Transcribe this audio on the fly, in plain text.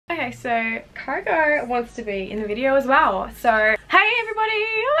Okay, so Coco wants to be in the video as well. So, hey everybody!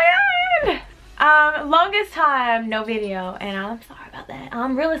 Oh my god! Longest time no video, and I'm sorry about that.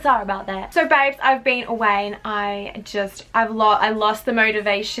 I'm really sorry about that. So babes, I've been away and I lost the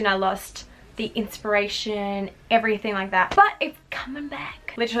motivation, I lost the inspiration, everything like that. But it's coming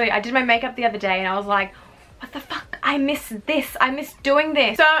back. Literally, I did my makeup the other day and I was like, what the fuck? I miss this. I miss doing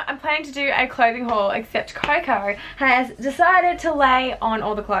this. So I'm planning to do a clothing haul, except Coco has decided to lay on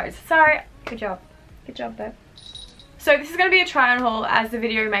all the clothes. So good job. Good job though. So this is going to be a try on haul, as the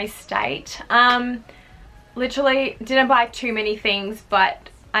video may state. Literally didn't buy too many things, but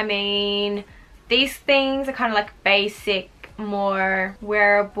I mean, these things are kind of like basic, more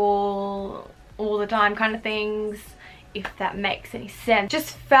wearable all the time kind of things, if that makes any sense.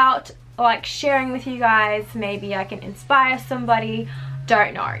 Just felt like sharing with you guys. Maybe I can inspire somebody.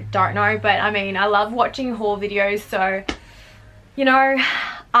 Don't know, but I mean, I love watching haul videos, so you know,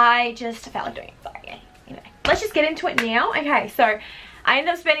 I just felt like doing it. So yeah, anyway, let's just get into it now. Okay, so I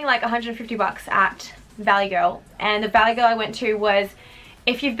ended up spending like 150 bucks at Valleygirl, and the Valleygirl I went to was,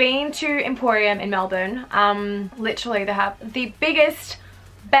 if you've been to Emporium in Melbourne, literally they have the biggest,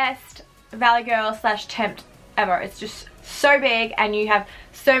 best Valleygirl / tempt ever. It's just so big and you have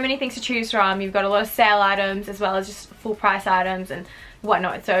so many things to choose from. You've got a lot of sale items as well as just full price items and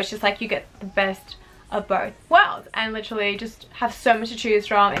whatnot. So it's just like you get the best of both worlds and literally just have so much to choose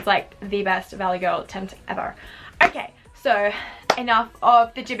from. It's like the best Valleygirl tempt ever. Okay, so enough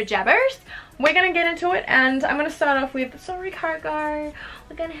of the jibber jabbers. We're gonna get into it, and I'm gonna start off with, sorry Coco,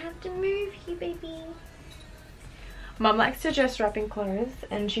 we're gonna have to move you, baby. Mum likes to dress her up in clothes,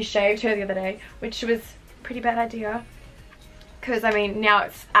 and she shaved her the other day, which was a pretty bad idea, because I mean now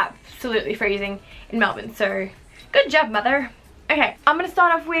it's absolutely freezing in Melbourne, so good job mother. Okay, I'm gonna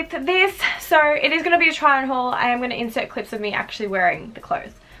start off with this. So it is gonna be a try on haul. I am gonna insert clips of me actually wearing the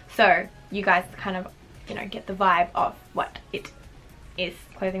clothes, so you guys kind of, you know, get the vibe of what it is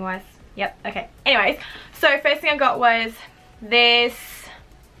clothing wise. Yep, okay. Anyways, so first thing I got was this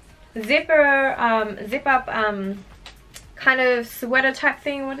zipper, zip up kind of sweater type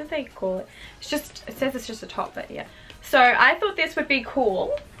thing. What do they call it? It's just, it says it's just a top, but yeah. So I thought this would be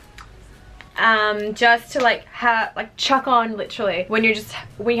cool, just to like have, like chuck on literally when you're just,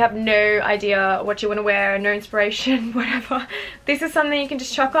 we have no idea what you want to wear, no inspiration, whatever. This is something you can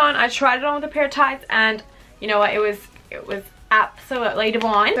just chuck on. I tried it on with a pair of tights and you know what, it was absolutely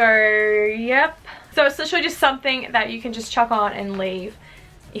divine. So yep, so it's literally just something that you can just chuck on and leave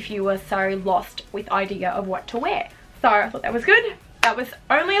if you were so lost with idea of what to wear. So I thought that was good. That was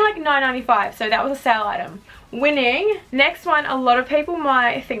only like $9.95, so that was a sale item. Winning. Next one, a lot of people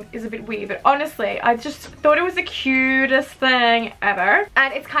might think is a bit weird, but honestly I just thought it was the cutest thing ever.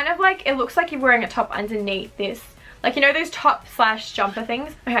 And it's kind of like, it looks like you're wearing a top underneath this, like, you know those top / jumper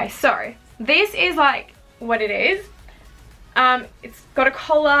things. Okay, so this is like what it is. It's got a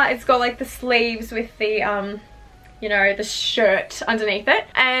collar, it's got like the sleeves with the you know, the shirt underneath it.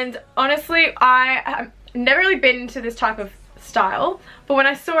 And honestly, I have never really been into this type of style, but when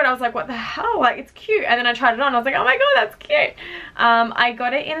I saw it I was like, what the hell, like it's cute. And then I tried it on, I was like, oh my god, that's cute. I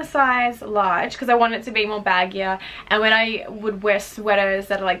got it in a size large because I wanted it to be more baggier, and when I would wear sweaters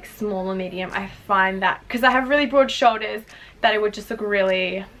that are like small or medium, I find that because I have really broad shoulders that it would just look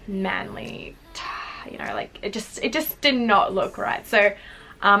really manly, you know, like it just did not look right. So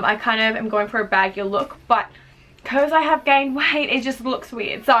I kind of am going for a baggier look, but because I have gained weight it just looks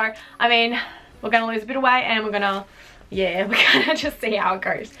weird. So I mean, we're gonna lose a bit of weight and we're gonna just see how it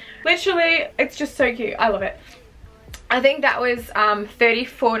goes. Literally, it's just so cute. I love it. I think that was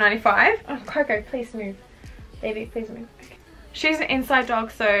 $34.95. Oh, Coco, please move. Baby, please move. Okay. She's an inside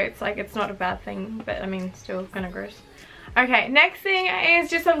dog, so it's like, it's not a bad thing, but I mean, still kind of gross. Okay, next thing is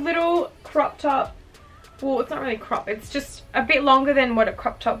just a little crop top. Well, it's not really crop, it's just a bit longer than what a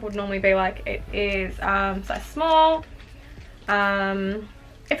crop top would normally be like. It is size small.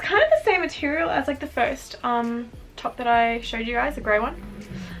 It's kind of the same material as like the first top that I showed you guys, the grey one.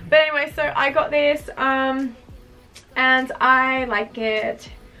 But anyway, so I got this and I like it.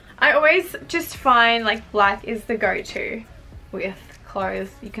 I always just find like black is the go-to with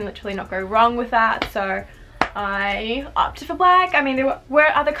clothes. You can literally not go wrong with that, so I opted for black. I mean, there were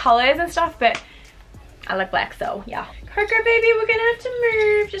other colours and stuff, but I like black, so yeah. Coco baby, we're gonna have to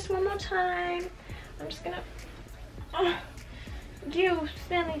move just one more time. I'm just gonna, oh, you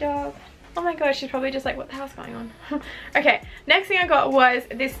smelly dog. Oh my gosh, she's probably just like, what the hell's going on? Okay, next thing I got was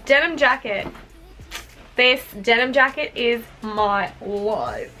this denim jacket. This denim jacket is my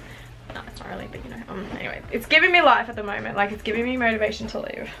life. No, it's not really, but you know, anyway, it's giving me life at the moment. Like, it's giving me motivation to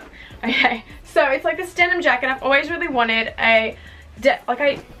live. Okay, so it's like this denim jacket. I've always really wanted a,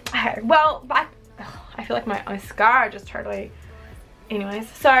 Okay, well, I feel like my mascara just totally... Anyways,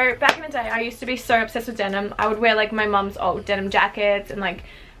 so back in the day, I used to be so obsessed with denim. I would wear like my mum's old denim jackets and like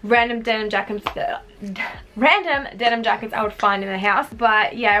random denim jackets I would find in the house.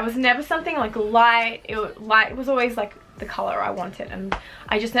 But yeah, it was never something like light. Light was always like the color I wanted, and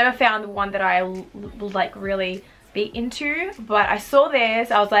I just never found the one that I would like really be into. But I saw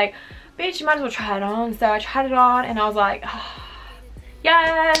this, I was like, bitch, you might as well try it on. So I tried it on and I was like, oh,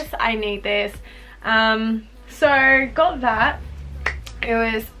 yes, I need this. So got that. It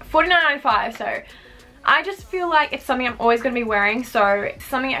was $49.95, so I just feel like it's something I'm always going to be wearing, so it's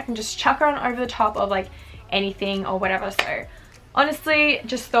something I can just chuck on over the top of like anything or whatever. So honestly,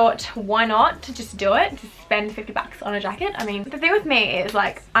 just thought, why not to just do it, to spend 50 bucks on a jacket. I mean, the thing with me is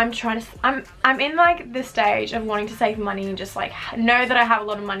like, I'm in like the stage of wanting to save money and just like know that I have a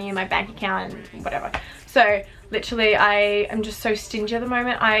lot of money in my bank account and whatever. So literally, I am just so stingy at the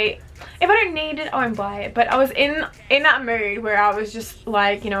moment. If I don't need it, I won't buy it. But I was in that mood where I was just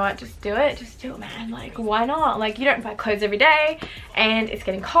like, you know what, just do it, man. Like, why not? Like, you don't buy clothes every day, and it's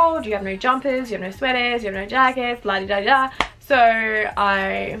getting cold. You have no jumpers, you have no sweaters, you have no jackets, la di da da. So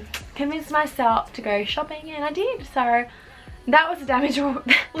I convinced myself to go shopping, and I did. So that was the damage.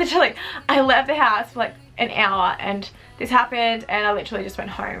 Literally, I left the house for like an hour, and this happened, and I literally just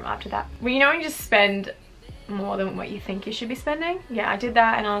went home after that. Well, you know when you just spend more than what you think you should be spending? Yeah, I did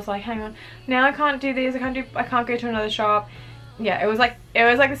that, and I was like, hang on, now I can't do this, I can't go to another shop. Yeah, it was like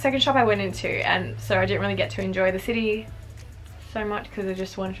the second shop I went into, and so I didn't really get to enjoy the city so much because of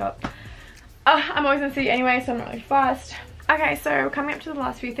just one shop. I'm always in the city anyway, so I'm not really fast. Okay, so coming up to the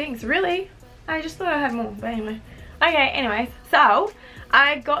last few things. Really, I just thought I had more, but anyway. Okay, anyways, so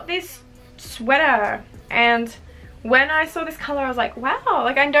I got this sweater, and when I saw this color I was like, wow,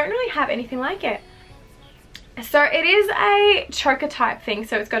 like I don't really have anything like it. So it is a choker type thing,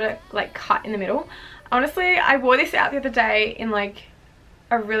 so it's got a like cut in the middle. Honestly, I wore this out the other day in like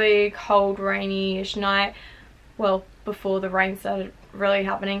a really cold, rainy-ish night. Well, before the rain started really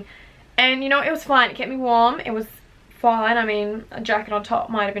happening. And you know, it was fine. It kept me warm. It was fine. I mean, a jacket on top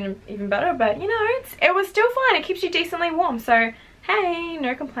might have been even better, but you know, it was still fine. It keeps you decently warm. So hey,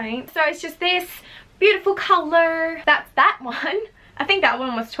 no complaints. So it's just this beautiful color. That's that one. I think that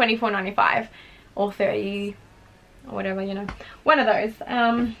one was $24.95 or $30 or whatever, you know, one of those.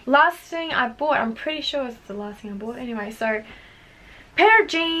 Last thing I bought, I'm pretty sure it's the last thing I bought anyway. So pair of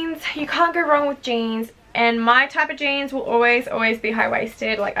jeans. You can't go wrong with jeans, and my type of jeans will always be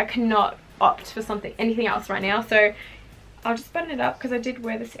high-waisted. Like, I cannot opt for anything else right now, so I'll just button it up because I did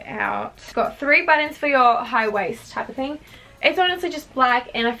wear this out. It's got 3 buttons for your high waist type of thing. It's honestly just black,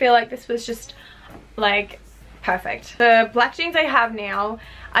 and I feel like this was just like perfect. The black jeans I have now,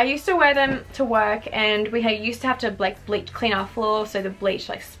 I used to wear them to work, and we used to have to like clean our floor, so the bleach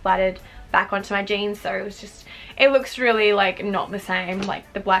like splattered back onto my jeans, so it was just, it looks really like not the same.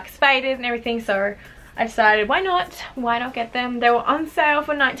 Like the black's faded and everything, so I decided why not get them. They were on sale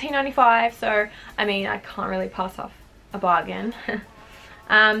for $19.95, so I mean, I can't really pass off a bargain.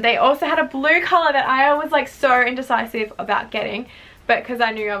 They also had a blue color that I was like so indecisive about getting, but because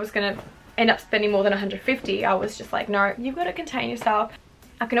I knew I was gonna end up spending more than $150, I was just like, no, you've got to contain yourself.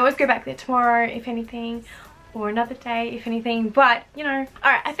 I can always go back there tomorrow if anything, or another day if anything, but you know.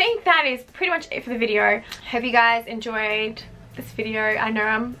 Alright, I think that is pretty much it for the video. Hope you guys enjoyed this video. I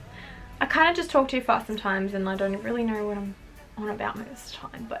know I kind of just talk too fast sometimes, and I don't really know what I'm on about most of the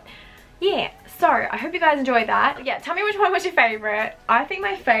time, but yeah. So I hope you guys enjoyed that. Yeah, tell me which one was your favorite. I think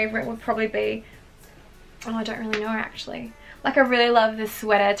my favorite would probably be, oh, I don't really know actually. Like, I really love the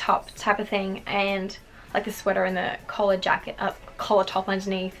sweater top type of thing, and like the sweater and the collar jacket, collar top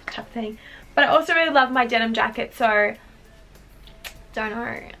underneath type of thing. But I also really love my denim jacket, so don't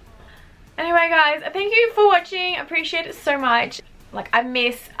know. Anyway guys, thank you for watching. I appreciate it so much. Like, I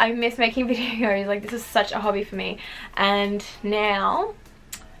miss making videos. Like, this is such a hobby for me, and now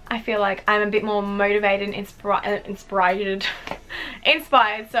I feel like I'm a bit more motivated and inspired.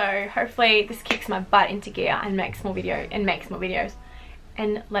 So hopefully this kicks my butt into gear and makes more videos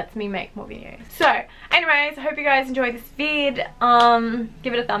and lets me make more videos. So anyways, I hope you guys enjoyed this vid.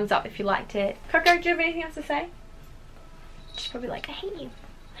 Give it a thumbs up if you liked it. Coco, do you have anything else to say? She's probably like, I hate you.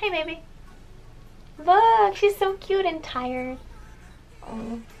 Hey baby. Look, she's so cute and tired.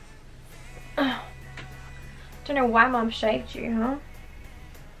 Oh. Don't know why mom shaved you, huh?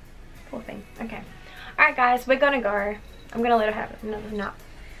 Poor thing. Okay. Alright guys, we're gonna go. I'm gonna let her have another nap,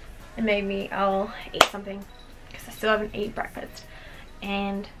 and maybe I'll eat something because I still haven't eaten breakfast,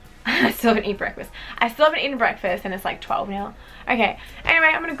 and I still haven't eaten breakfast, and it's like 12 now. Okay,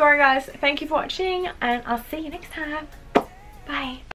 anyway, I'm gonna go guys. Thank you for watching, and I'll see you next time. Bye.